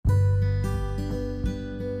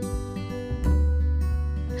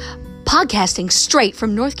Podcasting straight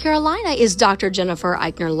from North Carolina is Dr. Jennifer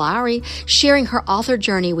Eichner Lowry, sharing her author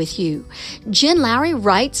journey with you. Jen Lowry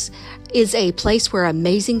Writes is a place where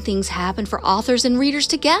amazing things happen for authors and readers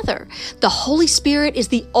together. The Holy Spirit is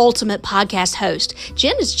the ultimate podcast host.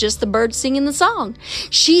 Jen is just the bird singing the song.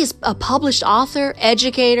 She is a published author,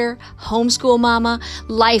 educator, homeschool mama,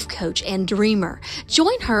 life coach, and dreamer.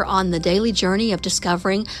 Join her on the daily journey of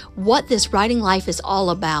discovering what this writing life is all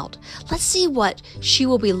about. Let's see what she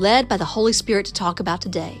will be led by the Holy Spirit to talk about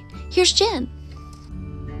today. Here's Jen.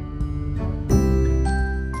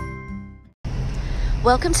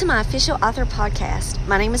 Welcome to my official author podcast.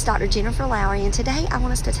 My name is Dr. Jennifer Lowry, and today I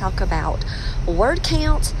want us to talk about word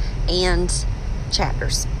count and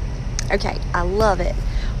chapters. Okay, I love it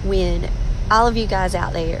when all of you guys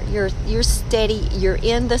out there, you're steady, you're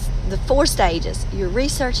in the four stages. You're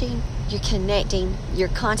researching, you're connecting, you're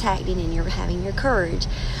contacting, and you're having your courage.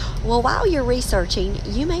 Well, while you're researching,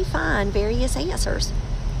 you may find various answers.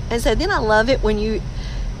 And so then I love it when you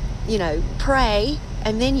pray,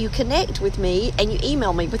 and then you connect with me and you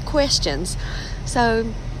email me with questions. So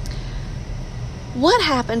what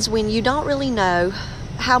happens when you don't really know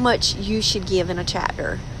how much you should give in a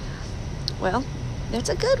chapter? Well, that's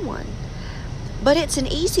a good one. But it's an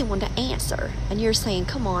easy one to answer. And you're saying,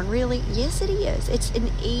 come on, really? Yes, it is. It's an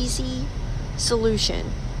easy solution.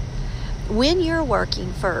 When you're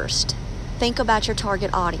working first, think about your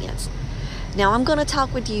target audience. Now, I'm going to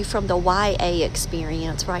talk with you from the YA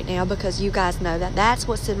experience right now because you guys know that that's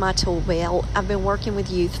what's in my tool belt. I've been working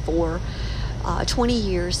with youth for 20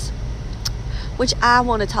 years, which I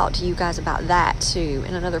want to talk to you guys about that too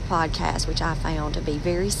in another podcast, which I found to be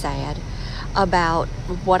very sad about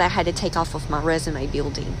what I had to take off of my resume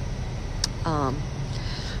building.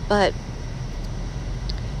 But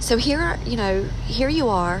so here you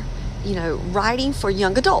are, writing for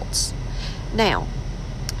young adults. Now,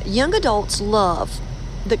 young adults love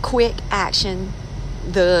the quick action,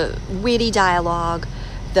 the witty dialogue,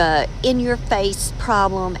 the in-your-face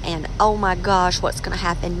problem, and oh my gosh, what's going to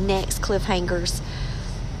happen next cliffhangers.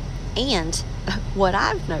 And what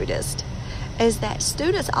I've noticed is that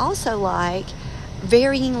students also like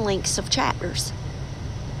varying lengths of chapters.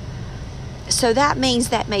 So that means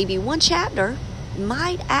that maybe one chapter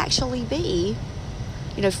might actually be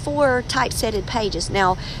 4 typesetted pages.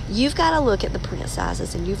 Now, you've got to look at the print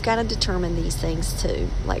sizes, and you've got to determine these things too.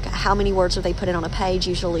 Like, how many words are they putting on a page?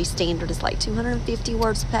 Usually standard is like 250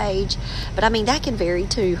 words a page. But, that can vary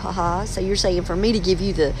too, So you're saying for me to give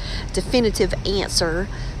you the definitive answer,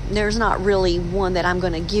 there's not really one that I'm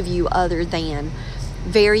going to give you other than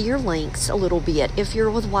vary your lengths a little bit if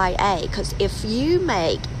you're with YA. Because if you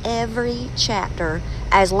make every chapter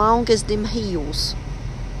as long as them heels,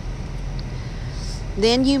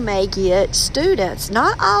 then you may get students,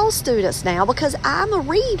 not all students now, because I'm a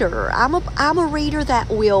reader. I'm a reader that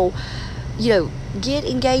will, get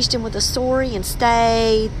engaged in with the story and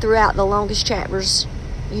stay throughout the longest chapters,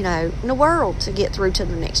 in the world to get through to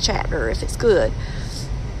the next chapter if it's good.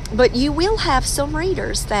 But you will have some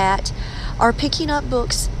readers that are picking up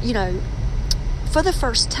books, for the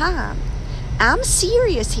first time. I'm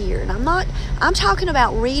serious here, and I'm talking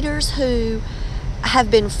about readers who have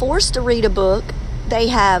been forced to read a book. They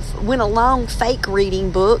have went along fake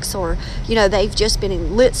reading books, or, they've just been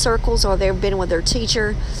in lit circles, or they've been with their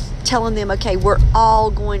teacher telling them, okay, we're all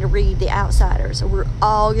going to read The Outsiders, or we're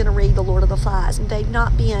all going to read The Lord of the Flies. And they've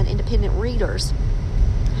not been independent readers.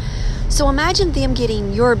 So imagine them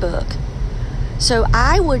getting your book. So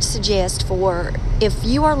I would suggest if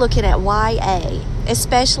you are looking at YA,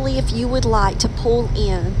 especially if you would like to pull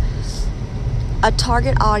in a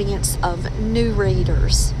target audience of new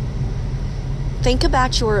readers, think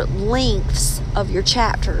about your lengths of your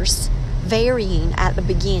chapters varying at the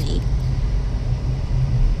beginning.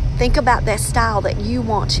 Think about that style that you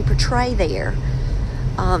want to portray there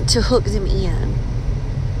to hook them in.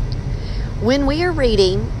 When we are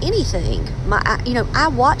reading anything, I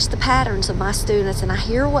watch the patterns of my students and I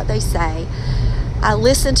hear what they say. I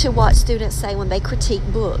listen to what students say when they critique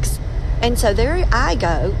books. And so there I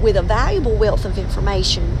go with a valuable wealth of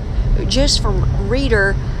information just from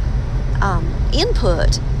reader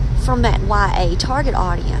input from that YA target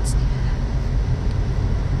audience.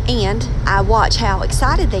 And I watch how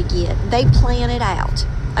excited they get. They plan it out.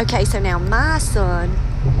 Okay, so now my son,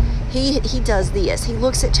 he does this. He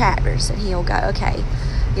looks at chapters and he'll go, okay,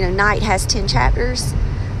 night has 10 chapters.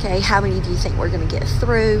 Okay, how many do you think we're going to get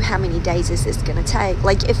through? How many days is this going to take?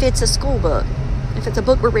 Like, if it's a school book, if it's a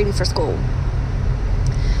book we're reading for school,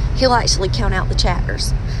 he'll actually count out the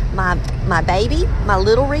chapters. My baby, my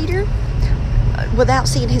little reader, without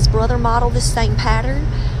seeing his brother model this same pattern,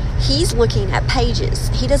 he's looking at pages.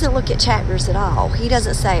 He doesn't look at chapters at all. He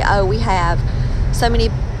doesn't say, oh, we have so many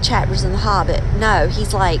chapters in The Hobbit. No,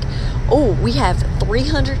 he's like, oh, we have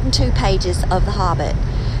 302 pages of The Hobbit.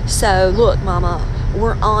 So look, Mama,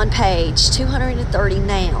 we're on page 230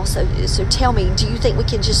 now. So tell me, do you think we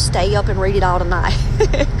can just stay up and read it all tonight?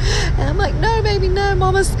 And I'm like, no, baby, no.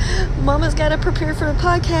 Mama's got to prepare for the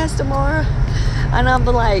podcast tomorrow. And I'm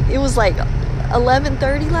like, it was like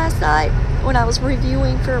 11:30 last night when I was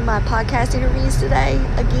reviewing for my podcast interviews today.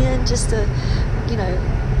 Again, just to,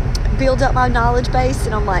 build up my knowledge base.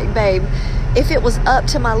 And I'm like, babe, if it was up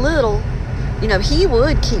to my little, he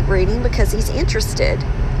would keep reading because he's interested,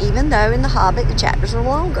 even though in The Hobbit the chapters are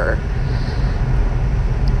longer.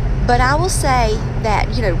 But I will say that,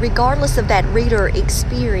 regardless of that reader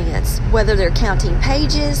experience, whether they're counting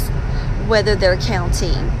pages, whether they're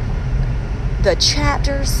counting the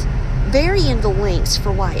chapters, varying the lengths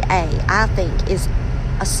for YA, I think, is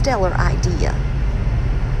a stellar idea.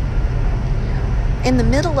 In the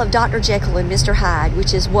middle of Dr. Jekyll and Mr. Hyde,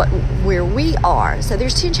 which is where we are, so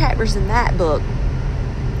there's 10 chapters in that book,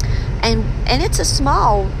 and it's a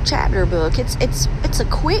small chapter book. It's a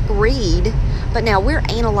quick read, but now we're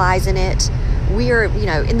analyzing it. We're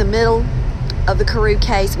in the middle of the Carew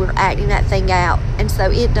case. We're acting that thing out, and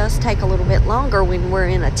so it does take a little bit longer when we're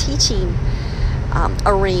in a teaching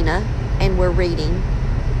arena and we're reading.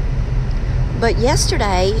 But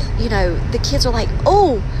yesterday, the kids are like,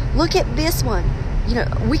 oh, look at this one.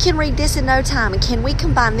 We can read this in no time, and can we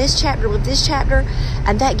combine this chapter with this chapter?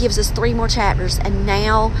 And that gives us 3 more chapters, and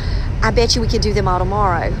now I bet you we could do them all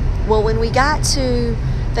tomorrow. Well, when we got to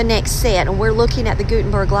the next set, and we're looking at the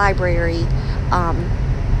Gutenberg Library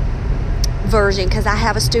version, because I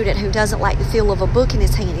have a student who doesn't like the feel of a book in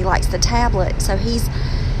his hand. He likes the tablet, so he's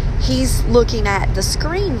looking at the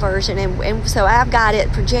screen version, and so I've got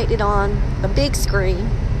it projected on the big screen,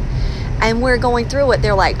 and we're going through it.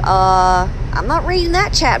 They're like, I'm not reading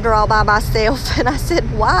that chapter all by myself. And I said,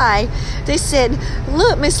 why? They said,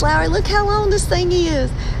 look, Miss Lowry, look how long this thing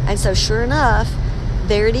is. And so sure enough,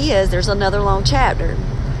 there it is. There's another long chapter.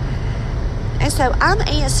 And so I'm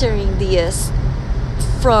answering this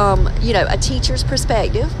from, a teacher's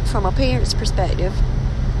perspective, from a parent's perspective,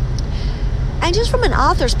 and just from an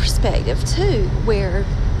author's perspective too, where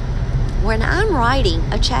when I'm writing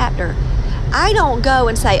a chapter, I don't go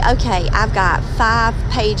and say, okay, I've got 5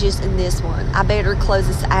 pages in this one, I better close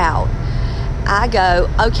this out. I go,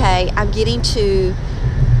 okay, I'm getting to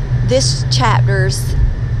this chapter's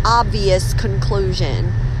obvious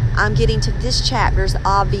conclusion. I'm getting to this chapter's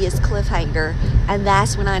obvious cliffhanger, and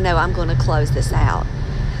that's when I know I'm going to close this out.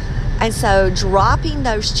 And so dropping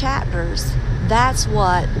those chapters, that's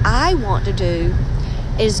what I want to do,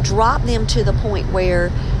 is drop them to the point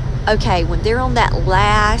where, okay, when they're on that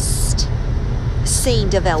last scene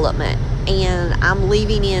development and I'm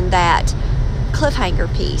leaving in that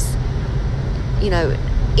cliffhanger piece,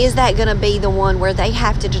 is that going to be the one where they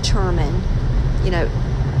have to determine,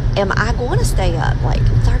 am I going to stay up like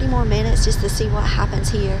 30 more minutes just to see what happens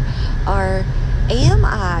here, or am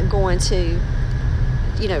I going to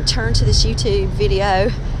turn to this YouTube video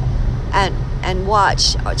and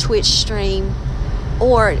watch a Twitch stream,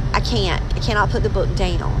 or I cannot put the book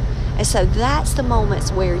down. And so that's the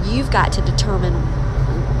moments where you've got to determine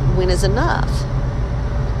when is enough.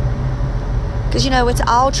 Because, it's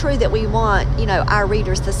all true that we want, our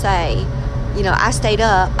readers to say, I stayed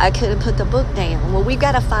up, I couldn't put the book down. Well, we've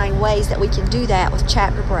got to find ways that we can do that with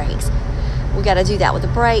chapter breaks. We've got to do that with the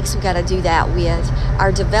breaks. We've got to do that with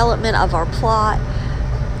our development of our plot.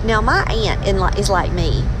 Now, my aunt is like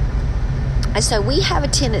me. And so we have a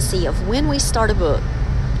tendency of, when we start a book,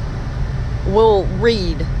 we'll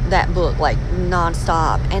read that book like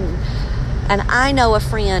nonstop. And I know a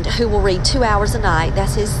friend who will read 2 hours a night.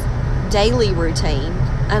 That's his daily routine.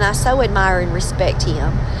 And I so admire and respect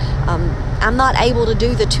him. I'm not able to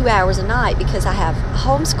do the 2 hours a night because I have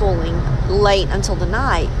homeschooling late until the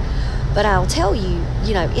night. But I'll tell you,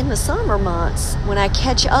 in the summer months, when I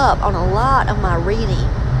catch up on a lot of my reading,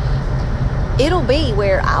 it'll be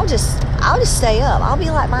where I'll just stay up. I'll be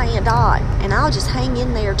like my Aunt Dot, and I'll just hang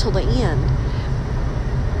in there till the end,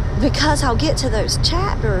 because I'll get to those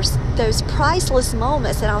chapters, those priceless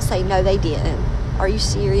moments, and I'll say, no, they didn't. Are you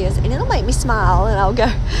serious? And it'll make me smile, and I'll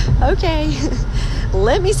go, okay,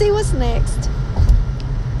 let me see what's next.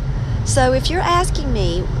 So if you're asking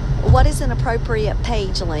me, what is an appropriate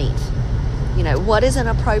page length? What is an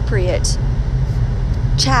appropriate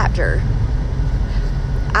chapter?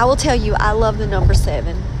 I will tell you, I love the number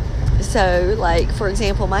 7. So, like, for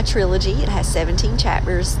example, my trilogy, it has 17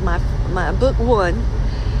 chapters. My book 1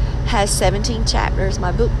 has 17 chapters.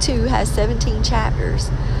 My book 2 has 17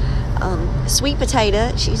 chapters. Sweet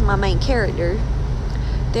Potato, she's my main character.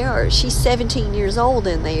 She's 17 years old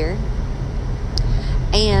in there.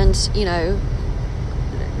 And,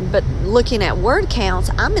 but looking at word counts,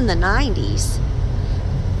 I'm in the 90s.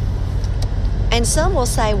 And some will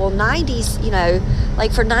say, well, 90s,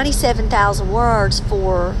 like for 97,000 words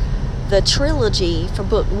for the trilogy for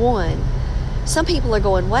book 1. Some people are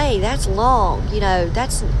going, wait, that's long.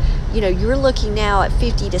 You're looking now at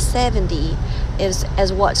 50 to 70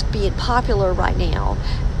 as what's being popular right now.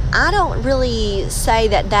 I don't really say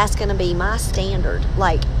that that's going to be my standard.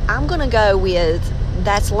 Like, I'm going to go with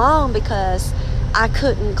that's long because I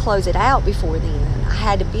couldn't close it out before then. I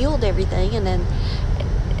had to build everything, and then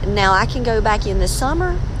now I can go back in the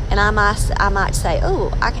summer and I might say,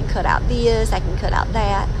 oh, I can cut out this, I can cut out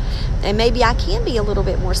that, and maybe I can be a little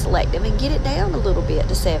bit more selective and get it down a little bit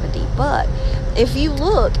to 70. But if you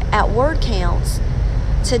look at word counts,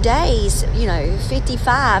 today's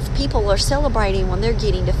 55 people are celebrating when they're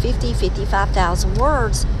getting to 55,000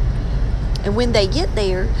 words. And when they get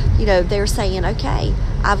there, they're saying, okay,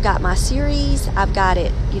 I've got my series, I've got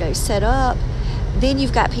it, set up. Then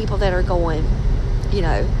you've got people that are going,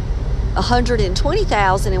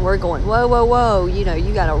 120,000, and we're going, whoa, you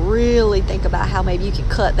got to really think about how maybe you can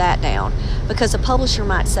cut that down. Because a publisher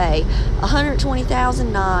might say,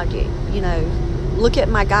 120,000, nah, look at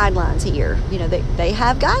my guidelines here. They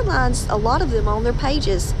have guidelines, a lot of them on their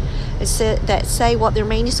pages, that say what their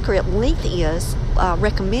manuscript length is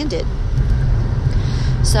recommended.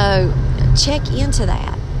 So check into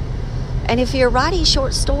that. And if you're writing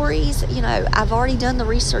short stories, I've already done the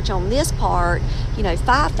research on this part.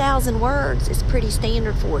 5,000 words is pretty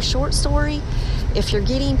standard for a short story. If you're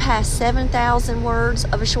getting past 7,000 words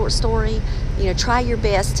of a short story, try your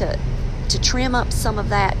best to trim up some of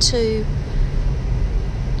that too.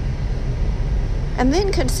 And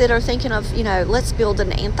then consider thinking of, let's build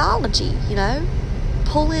an anthology,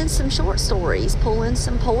 pull in some short stories, pull in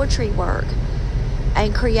some poetry work,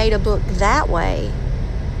 and create a book that way.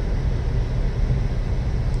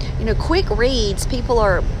 Quick reads,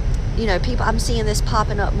 I'm seeing this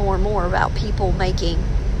popping up more and more about people making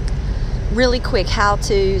really quick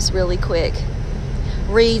how-tos, really quick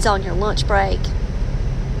reads on your lunch break.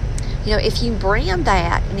 If you brand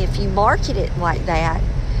that and if you market it like that,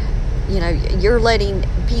 you're letting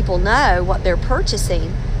people know what they're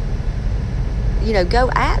purchasing.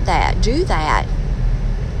 Go at that, do that.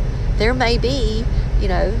 There may be,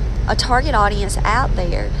 a target audience out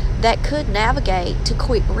there that could navigate to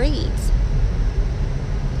quick reads.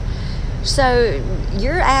 So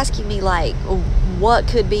you're asking me, like, what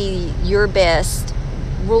could be your best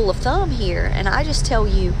rule of thumb here? And I just tell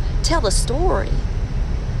you, tell a story.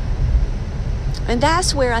 And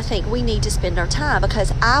that's where I think we need to spend our time,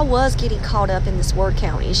 because I was getting caught up in this word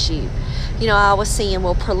count issue. I was seeing,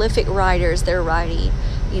 prolific writers, they're writing,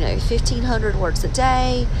 1,500 words a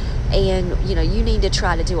day, and, you need to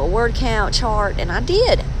try to do a word count chart. And I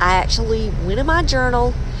did. I actually went in my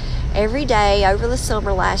journal every day over the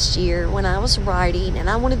summer last year when I was writing, and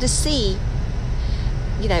I wanted to see,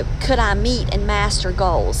 could I meet and master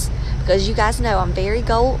goals? Because you guys know I'm very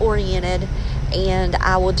goal-oriented, and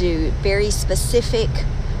I will do very specific,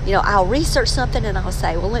 I'll research something and I'll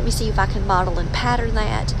say, well, let me see if I can model and pattern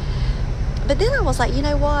that. But then I was like, you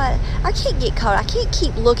know what? I can't get caught. I can't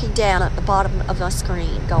keep looking down at the bottom of my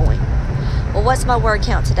screen going, well, what's my word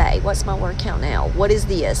count today? What's my word count now? What is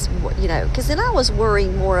this? Because then I was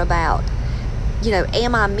worrying more about,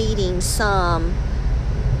 am I meeting some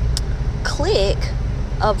click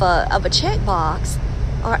of a checkbox,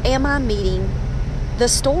 or am I meeting the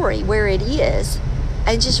story where it is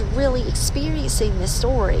and just really experiencing the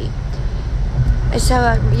story? And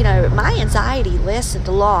so, my anxiety lessened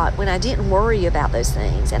a lot when I didn't worry about those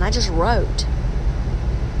things and I just wrote.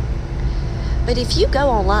 But if you go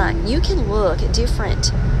online, you can look at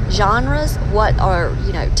different genres, what are,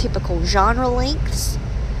 typical genre lengths.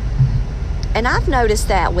 And I've noticed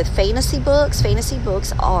that with fantasy books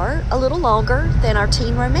are a little longer than our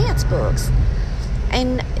teen romance books.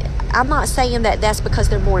 And I'm not saying that that's because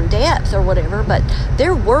they're more in depth or whatever, but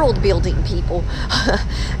they're world building people.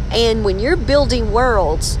 And when you're building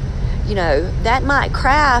worlds, that might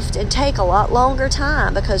craft and take a lot longer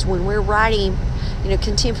time, because when we're writing,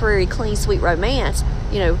 contemporary, clean, sweet romance,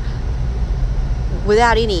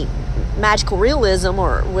 without any magical realism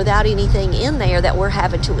or without anything in there that we're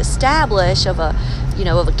having to establish of a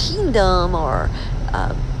kingdom or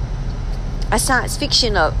a science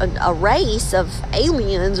fiction, a race of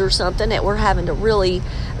aliens or something that we're having to really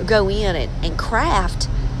go in and craft,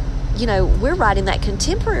 we're writing that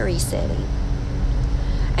contemporary setting.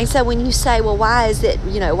 And so when you say, well, why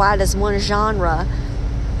does one genre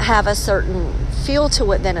have a certain feel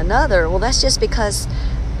to it than another. Well, that's just because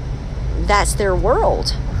that's their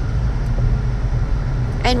world.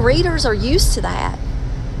 And readers are used to that.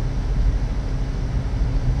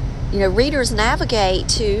 Readers navigate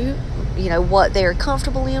to, what they're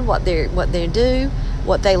comfortable in, what they do,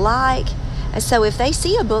 what they like. And so if they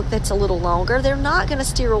see a book that's a little longer, they're not going to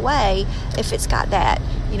steer away if it's got that,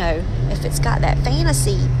 if it's got that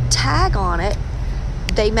fantasy tag on it.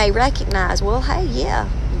 They may recognize, well, hey, yeah,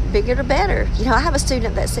 bigger the better. I have a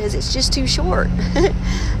student that says it's just too short.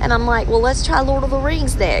 And I'm like, well, let's try Lord of the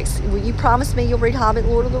Rings next. Will you promise me you'll read Hobbit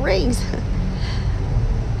and Lord of the Rings?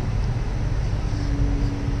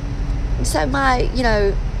 So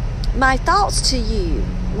my thoughts to you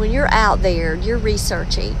when you're out there, you're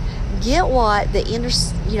researching, get what the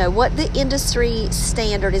industry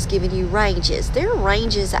standard is giving you ranges. There are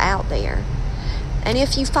ranges out there. And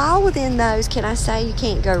if you fall within those, can I say you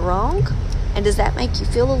can't go wrong? And does that make you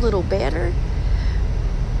feel a little better?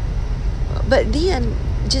 But then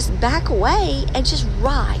just back away and just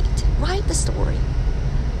write the story.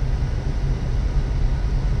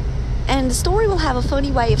 And the story will have a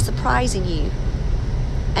funny way of surprising you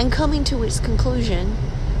and coming to its conclusion.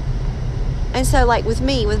 And so, like with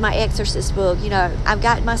me, with my Exorcist book, I've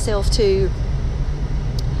gotten myself to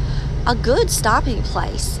a good stopping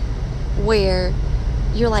place where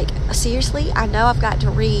you're like, seriously, I know I've got to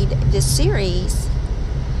read this series.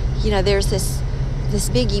 There's this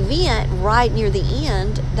big event right near the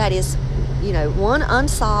end that is, one,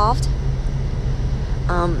 unsolved.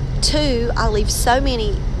 Two, I leave so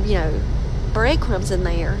many, breadcrumbs in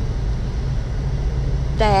there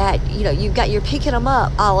that, you're picking them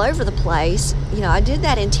up all over the place. I did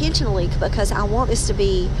that intentionally because I want this to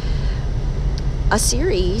be a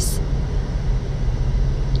series.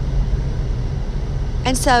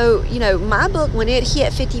 And so, my book, when it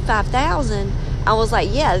hit 55,000, I was like,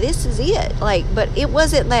 yeah, this is it. But it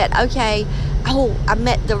wasn't that, okay, I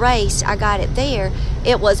met the race, I got it there.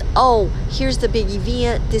 It was, here's the big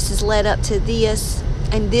event, this is led up to this,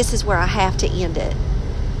 and this is where I have to end it.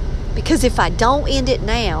 Because if I don't end it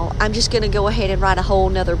now, I'm just going to go ahead and write a whole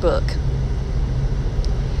nother book.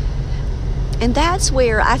 And that's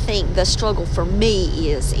where I think the struggle for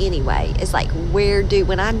me is anyway. It's like,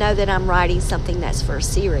 when I know that I'm writing something that's for a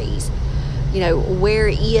series, where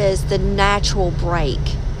is the natural break?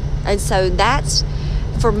 And so that's,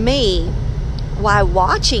 for me, why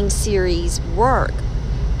watching series work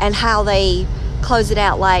and how they close it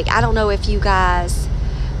out. Like, I don't know if you guys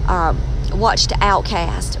watched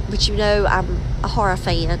Outcast, but I'm a horror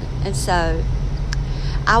fan, and so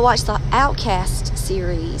I watched the Outcast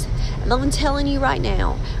series, and I'm telling you right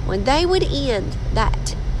now, when they would end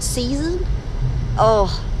that season,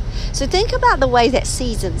 so think about the way that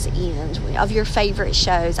seasons end of your favorite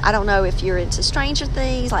shows. I don't know if you're into Stranger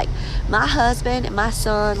Things. Like, my husband and my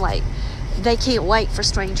son, they can't wait for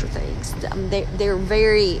Stranger Things. They're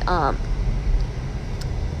very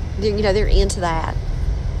they're into that.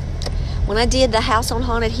 When I did the House on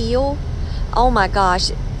Haunted Hill, oh my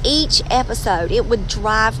gosh, each episode, it would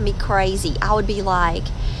drive me crazy. I would be like,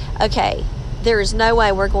 okay, there is no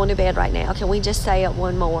way we're going to bed right now. Can we just stay up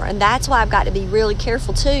one more? And that's why I've got to be really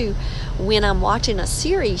careful too when I'm watching a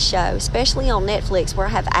series show, especially on Netflix, where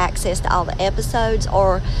I have access to all the episodes,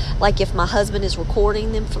 or like if my husband is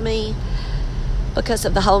recording them for me. Because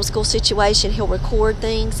of the homeschool situation, he'll record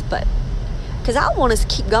things, but because I want to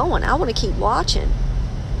keep going, I want to keep watching.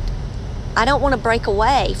 I don't want to break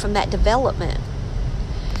away from that development.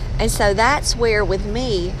 And so that's where, with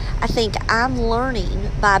me, I think I'm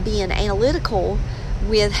learning by being analytical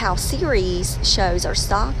with how series shows are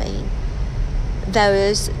stopping.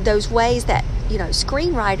 Those ways that,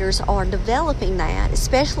 screenwriters are developing that,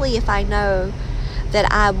 especially if I know that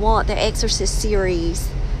I want the Exorcist series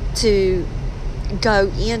to go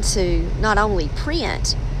into not only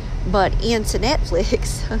print, but into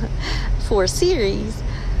Netflix for a series.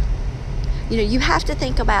 You have to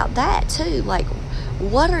think about that too. Like,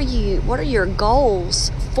 what are your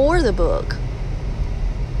goals for the book?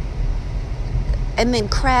 And then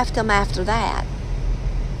craft them after that.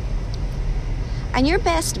 And your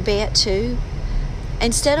best bet too,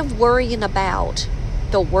 instead of worrying about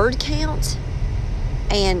the word count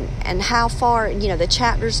and how far, the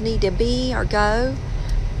chapters need to be or go,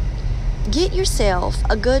 get yourself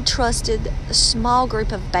a good, trusted, small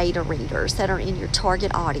group of beta readers that are in your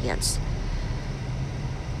target audience.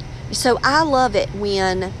 So I love it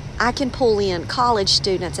when I can pull in college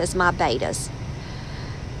students as my betas.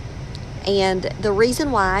 And the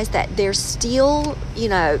reason why is that they're still,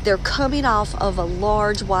 they're coming off of a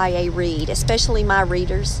large YA read, especially my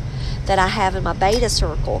readers that I have in my beta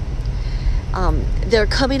circle. they're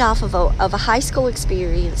coming off of a high school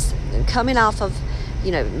experience, coming off of,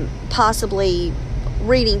 possibly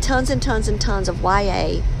reading tons and tons and tons of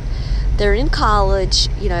YA. They're in college,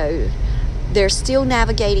 they're still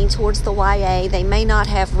navigating towards the YA. They may not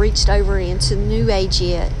have reached over into New Age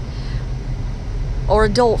yet or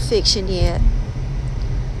adult fiction yet.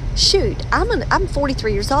 Shoot, I'm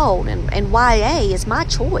 43 years old, and YA is my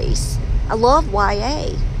choice. I love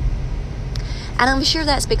YA. And I'm sure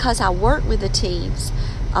that's because I work with the teens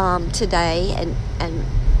today,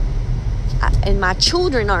 and my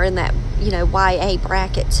children are in that, YA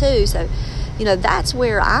bracket too. So, that's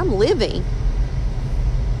where I'm living.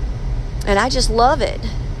 And I just love it.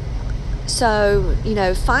 So,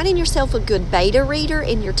 finding yourself a good beta reader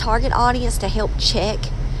in your target audience to help check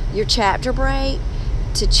your chapter break,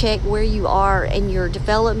 to check where you are in your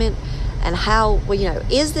development and how,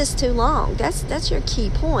 is this too long? That's your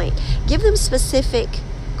key point. Give them specific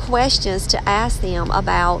questions to ask them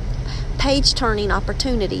about page turning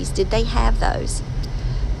opportunities. Did they have those?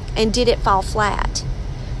 And did it fall flat?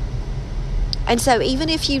 And so even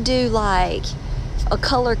if you do like a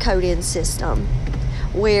color coding system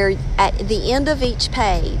where at the end of each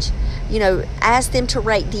page, ask them to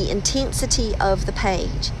rate the intensity of the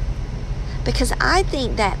page. Because I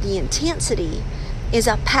think that the intensity is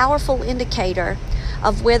a powerful indicator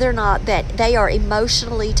of whether or not that they are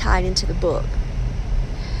emotionally tied into the book.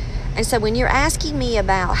 And so when you're asking me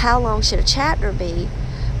about how long should a chapter be,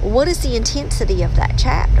 what is the intensity of that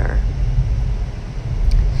chapter?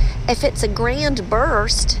 If it's a grand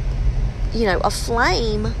burst, a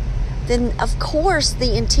flame, then of course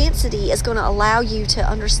the intensity is going to allow you to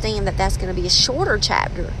understand that that's going to be a shorter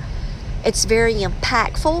chapter. It's very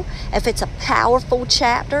impactful. If it's a powerful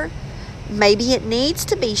chapter, maybe it needs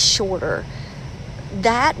to be shorter.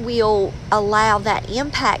 That will allow that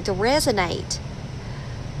impact to resonate.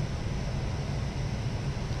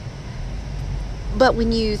 But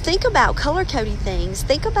when you think about color coding things,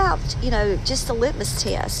 think about, just a litmus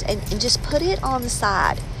test and just put it on the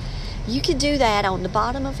side. You could do that on the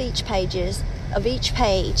bottom of each page.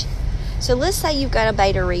 So let's say you've got a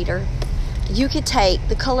beta reader. You could take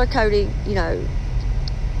the color coding,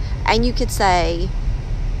 and you could say,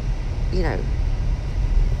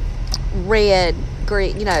 red,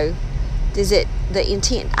 green, is it the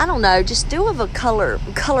intent? I don't know. Just do a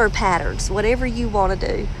color patterns, whatever you want to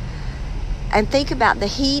do. And think about the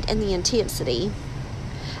heat and the intensity,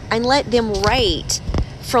 and let them rate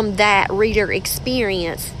from that reader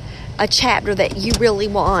experience a chapter that you really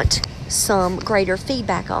want some greater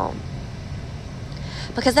feedback on.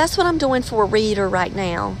 Because that's what I'm doing for a reader right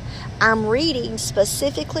now. I'm reading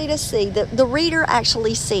specifically to see that the reader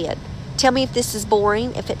actually said, tell me if this is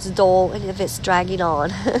boring, if it's dull, and if it's dragging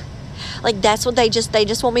on. Like that's what they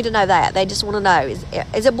just want me to know that. They just want to know,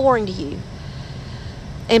 is it boring to you?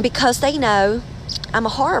 And because they know I'm a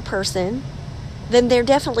horror person, then they're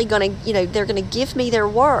definitely going to, they're going to give me their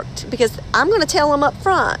work because I'm going to tell them up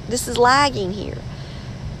front, this is lagging here.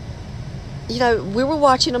 We were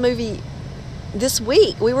watching a movie this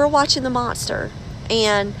week. We were watching The Monster,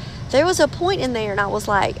 and there was a point in there, and I was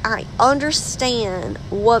like, I understand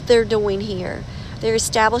what they're doing here. They're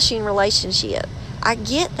establishing relationship. I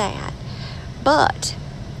get that, but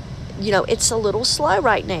it's a little slow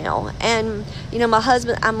right now. And, my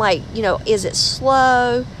husband, I'm like, is it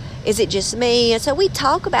slow? Is it just me? And so we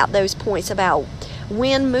talk about those points about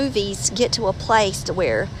when movies get to a place to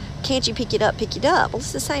where, can't you pick it up? Well,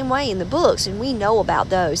 it's the same way in the books, and we know about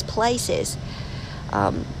those places.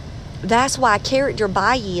 That's why character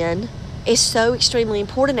buy-in is so extremely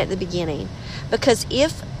important at the beginning. Because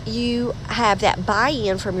if you have that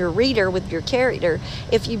buy-in from your reader with your character,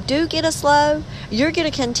 if you do get a slow, you're going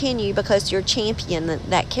to continue because you're championing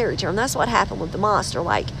that character. And that's what happened with The Monster.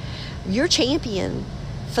 Like, you're champion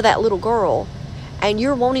for that little girl, and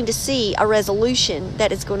you're wanting to see a resolution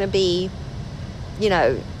that is going to be,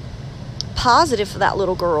 positive for that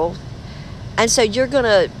little girl. And so you're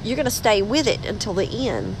gonna stay with it until the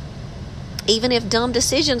end, even if dumb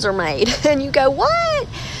decisions are made. And you go, what?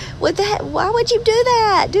 With that, why would you do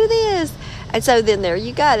that? Do this. And so then there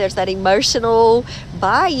you go. There's that emotional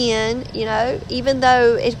buy-in, even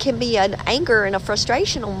though it can be an anger and a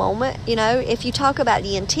frustrational moment, if you talk about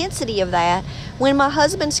the intensity of that, when my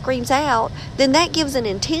husband screams out, then that gives an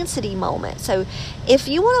intensity moment. So if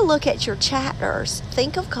you want to look at your chapters,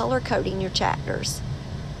 think of color coding your chapters.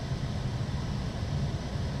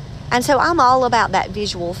 And so I'm all about that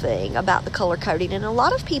visual thing, about the color coding. And a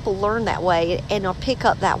lot of people learn that way and will pick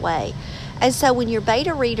up that way. And so when your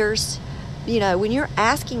beta readers, when you're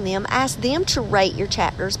asking them, ask them to rate your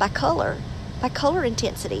chapters by color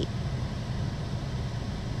intensity.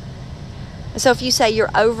 So if you say your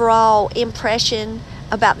overall impression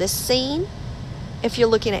about this scene, if you're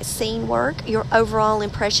looking at scene work, your overall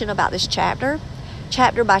impression about this chapter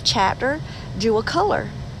by chapter, do a color.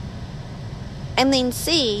 And then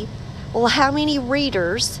see, well, how many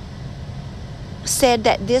readers said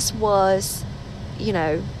that this was,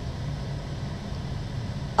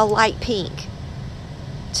 a light pink.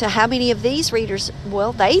 So how many of these readers,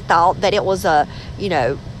 well, they thought that it was a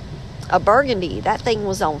burgundy. That thing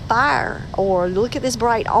was on fire. Or look at this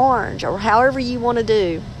bright orange, or however you want to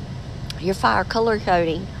do your fire color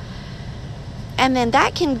coding. And then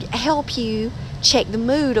that can help you check the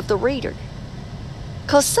mood of the reader.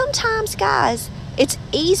 Because sometimes, guys, it's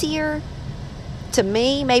easier to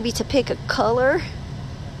me maybe to pick a color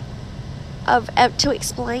to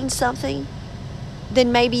explain something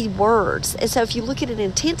than maybe words. And so if you look at an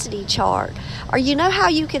intensity chart, or how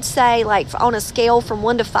you could say, like, on a scale from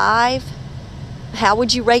 1 to 5, how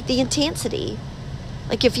would you rate the intensity?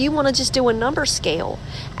 Like, if you want to just do a number scale,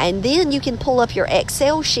 and then you can pull up your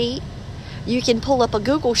Excel sheet, you can pull up a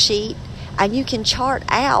Google sheet, and you can chart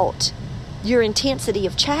out your intensity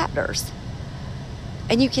of chapters.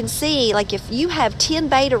 And you can see, like, if you have 10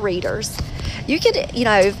 beta readers, you could,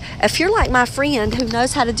 if you're like my friend who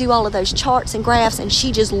knows how to do all of those charts and graphs, and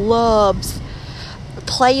she just loves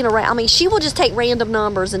playing around. I mean, she will just take random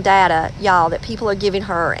numbers and data, y'all, that people are giving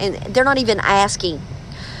her, and they're not even asking.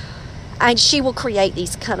 And she will create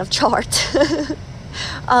these kind of charts.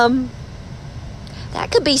 That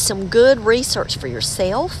could be some good research for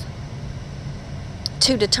yourself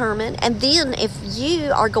to determine. And then if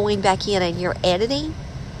you are going back in and you're editing,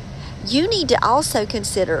 you need to also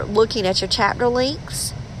consider looking at your chapter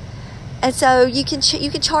lengths. And so you can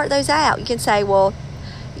chart those out. You can say, well,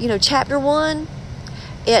 chapter 1,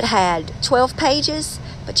 it had 12 pages,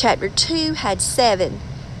 but chapter 2 had 7.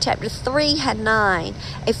 Chapter 3 had 9.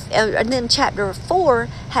 And then chapter 4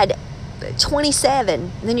 had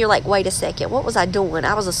 27. And then you're like, wait a second, what was I doing?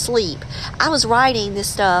 I was asleep. I was writing this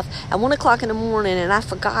stuff at 1 o'clock in the morning, and I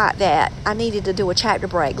forgot that I needed to do a chapter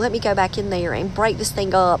break. Let me go back in there and break this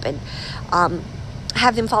thing up and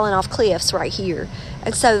have them falling off cliffs right here.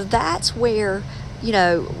 And so that's where,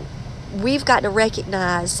 we've got to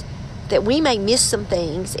recognize that we may miss some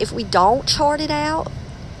things if we don't chart it out.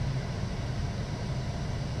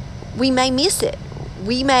 We may miss it.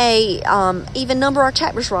 We may even number our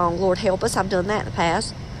chapters wrong. Lord help us. I've done that in the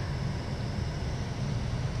past.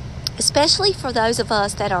 Especially for those of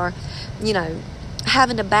us that are,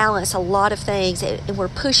 having to balance a lot of things, and we're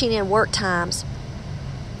pushing in work times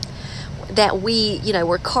that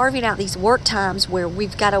we're carving out these work times where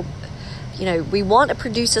we've got to, we want to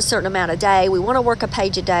produce a certain amount a day. We want to work a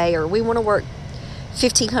page a day, or we want to work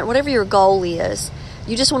 1,500, whatever your goal is.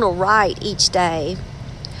 You just want to write each day.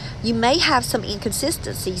 You may have some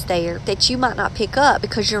inconsistencies there that you might not pick up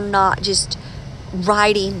because you're not just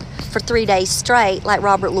writing for 3 days straight like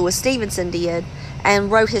Robert Louis Stevenson did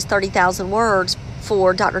and wrote his 30,000 words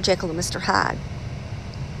for Dr. Jekyll and Mr. Hyde.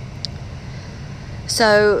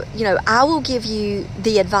 So, I will give you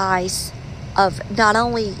the advice of not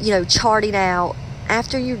only, charting out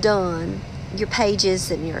after you're done your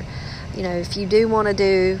pages and your, if you do want to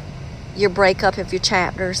do your breakup of your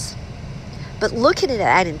chapters, but looking at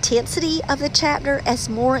that intensity of the chapter as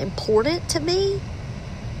more important to me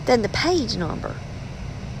than the page number.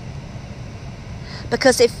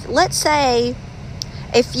 Because let's say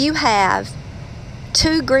you have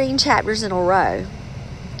 2 green chapters in a row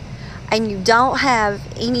and you don't have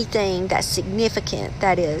anything that's significant,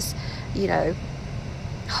 that is,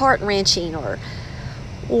 heart-wrenching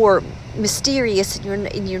or mysterious,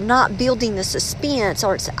 and you're not building the suspense,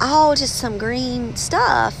 or it's all just some green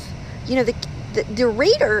stuff, the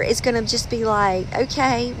reader is going to just be like,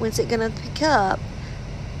 okay, when's it going to pick up?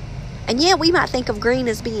 And yeah, we might think of green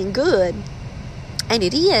as being good, and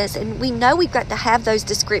it is, and we know we've got to have those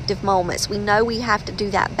descriptive moments. We know we have to do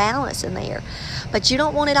that balance in there, but you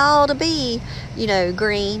don't want it all to be,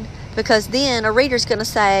 green, because then a reader's going to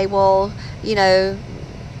say, well,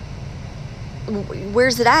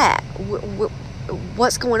 where's it at?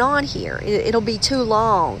 What's going on here? It'll be too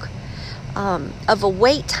long of a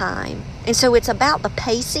wait time. And so it's about the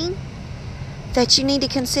pacing that you need to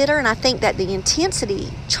consider. And I think that the intensity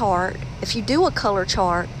chart, if you do a color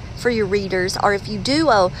chart for your readers, or if you do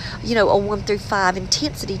a 1 through 5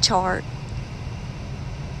 intensity chart,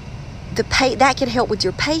 that can help with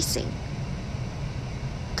your pacing.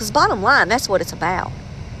 Because bottom line, that's what it's about.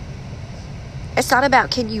 It's not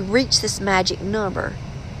about can you reach this magic number.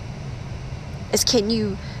 It's can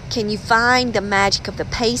you find the magic of the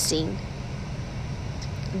pacing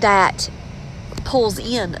that pulls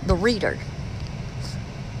in the reader.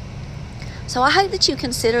 So I hope that you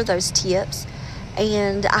consider those tips,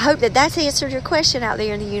 and I hope that that's answered your question out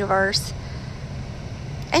there in the universe.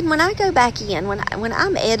 And when I go back in, when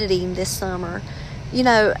I'm editing this summer,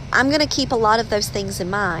 I'm going to keep a lot of those things in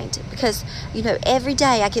mind, because, every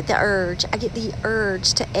day I get the urge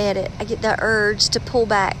to edit. I get the urge to pull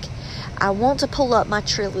back. I want to pull up my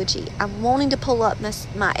trilogy. I'm wanting to pull up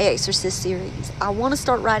my Exorcist series. I want to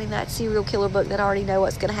start writing that serial killer book that I already know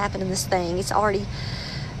what's going to happen in this thing. It's already,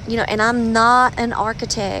 and I'm not an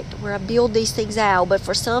architect where I build these things out, but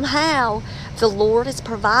for somehow the Lord has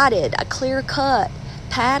provided a clear-cut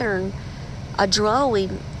pattern, a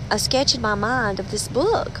drawing, a sketch in my mind of this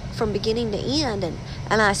book from beginning to end,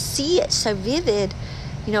 and I see it so vivid.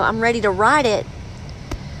 I'm ready to write it,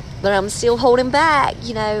 but I'm still holding back.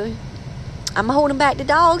 I'm holding back the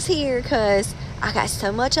dogs here because I got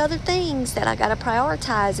so much other things that I got to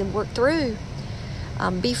prioritize and work through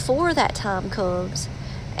before that time comes.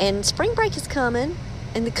 And spring break is coming,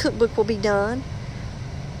 and the cookbook will be done.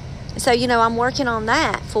 So I'm working on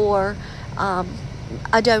that for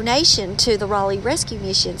a donation to the Raleigh Rescue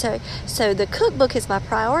Mission. So the cookbook is my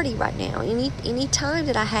priority right now. Any time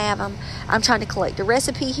that I have, I'm trying to collect a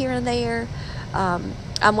recipe here and there.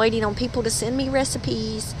 I'm waiting on people to send me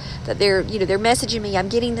recipes that they're messaging me. I'm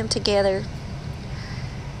getting them together.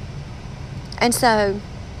 And so,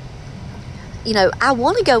 I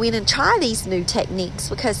want to go in and try these new techniques,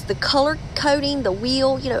 because the color coding, the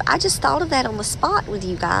wheel, I just thought of that on the spot with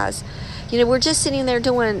you guys. We're just sitting there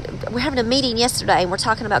we're having a meeting yesterday, and we're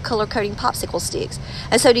talking about color coding popsicle sticks.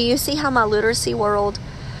 And so do you see how my literacy world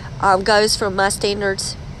goes from my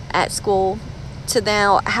standards at school to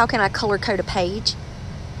now, how can I color code a page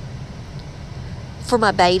for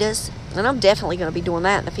my betas? And I'm definitely going to be doing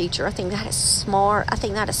that in the future. I think that is smart. I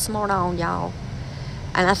think that is smart on y'all.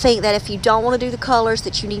 And I think that if you don't want to do the colors,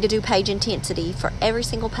 that you need to do page intensity for every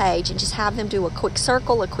single page, and just have them do a quick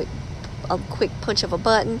circle, a quick punch of a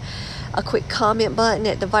button, a quick comment button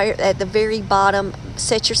at the very bottom.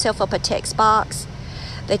 Set yourself up a text box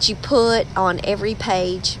that you put on every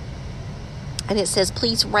page, and it says,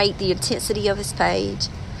 please rate the intensity of this page,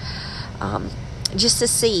 just to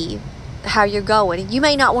see how you're going. You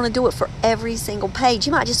may not want to do it for every single page.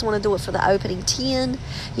 You might just want to do it for the opening 10.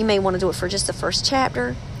 You may want to do it for just the first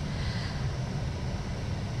chapter.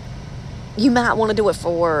 You might want to do it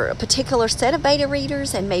for a particular set of beta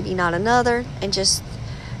readers and maybe not another, and just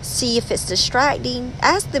see if it's distracting.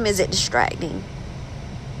 Ask them, is it distracting?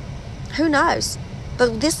 Who knows?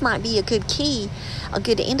 But this might be a good key, a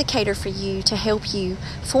good indicator for you to help you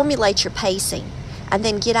formulate your pacing, and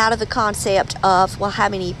then get out of the concept of, well, how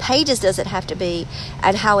many pages does it have to be,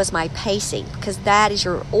 and how is my pacing? Because that is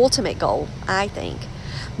your ultimate goal, I think,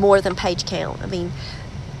 more than page count. I mean,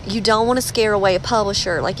 you don't want to scare away a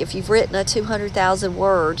publisher. Like, if you've written a 200,000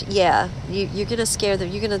 word, you're going to scare them.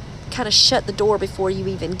 You're going to kind of shut the door before you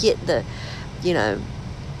even get they're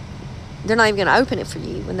not even going to open it for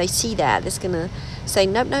you. When they see that, it's going to say,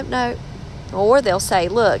 nope. Or they'll say,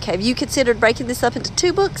 look, have you considered breaking this up into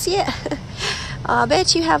 2 books yet? I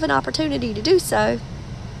bet you have an opportunity to do so.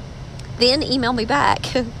 Then email me back.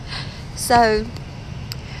 So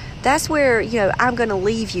that's where, I'm going to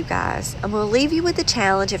leave you guys. I'm going to leave you with the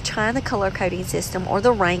challenge of trying the color coding system, or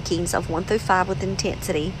the rankings of 1 through 5 with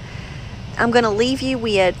intensity. I'm going to leave you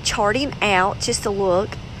with charting out just a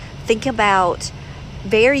look. Think about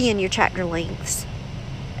varying your chapter lengths,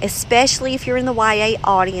 especially if you're in the YA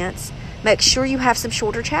audience. Make sure you have some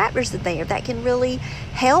shorter chapters in there that can really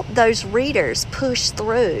help those readers push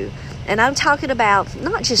through. And I'm talking about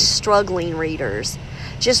not just struggling readers,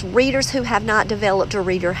 just readers who have not developed a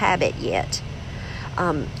reader habit yet.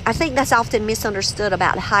 I think that's often misunderstood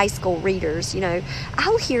about high school readers.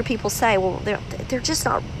 I'll hear people say, well, they're just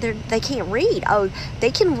not, they can't read. Oh,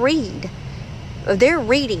 they can read. Their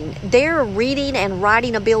reading and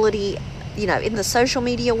writing ability, in the social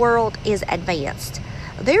media world is advanced.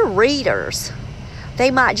 They're readers.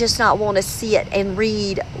 They might just not want to sit and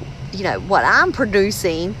read, what I'm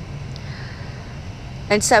producing.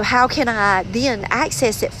 And so how can I then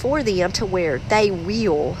access it for them to where they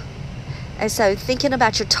will? And so thinking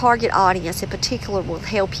about your target audience in particular will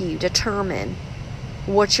help you determine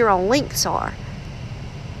what your own lengths are.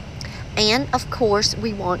 And, of course,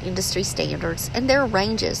 we want industry standards. And there are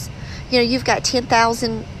ranges. You've got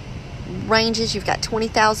 10,000 ranges. You've got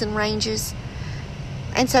 20,000 ranges.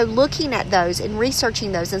 And so looking at those and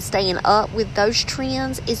researching those and staying up with those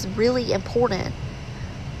trends is really important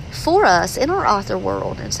for us in our author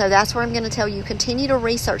world. And so that's where I'm going to tell you, continue to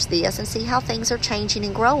research this and see how things are changing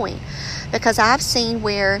and growing. Because I've seen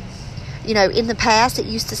where, In the past it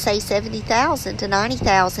used to say 70,000 to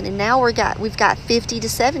 90,000, and now we've got 50 to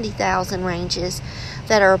 70,000 ranges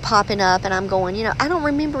that are popping up, and I'm going, I don't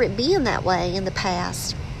remember it being that way in the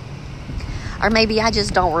past. Or maybe I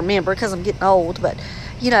just don't remember because I'm getting old, but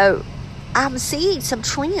I'm seeing some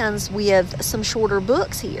trends with some shorter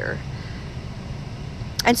books here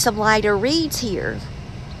and some lighter reads here.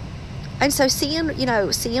 And so seeing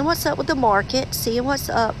what's up with the market, seeing what's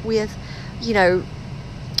up with,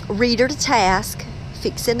 reader to task,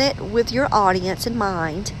 fixing it with your audience in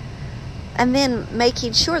mind, and then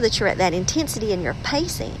making sure that you're at that intensity and your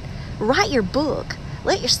pacing. Write your book.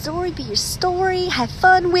 Let your story be your story. Have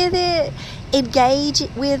fun with it. Engage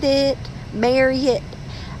with it. Marry it.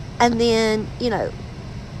 And then,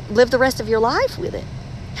 live the rest of your life with it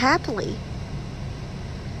happily.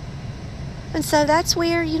 And so that's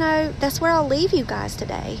where I'll leave you guys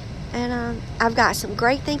today. And I've got some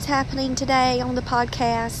great things happening today on the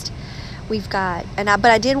podcast. But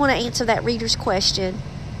I did want to answer that reader's question.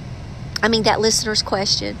 That listener's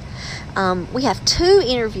question. We have 2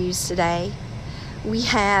 interviews today. We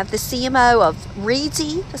have the CMO of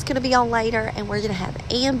Reedsy that's going to be on later, and we're going to have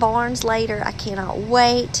Ann Barnes later. I cannot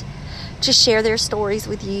wait to share their stories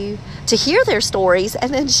with you, to hear their stories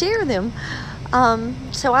and then share them.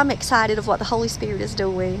 So I'm excited of what the Holy Spirit is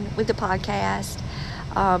doing with the podcast,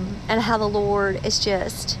 and how the Lord is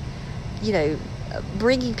just,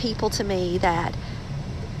 bringing people to me that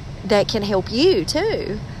can help you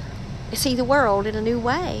too see the world in a new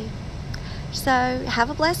way. So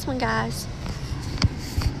have a blessed one, guys.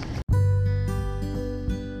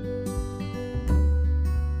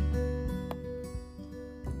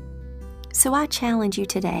 So I challenge you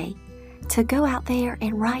today to go out there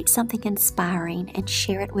and write something inspiring and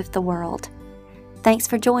share it with the world. Thanks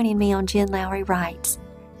for joining me on Jen Lowry Writes.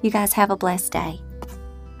 You guys have a blessed day.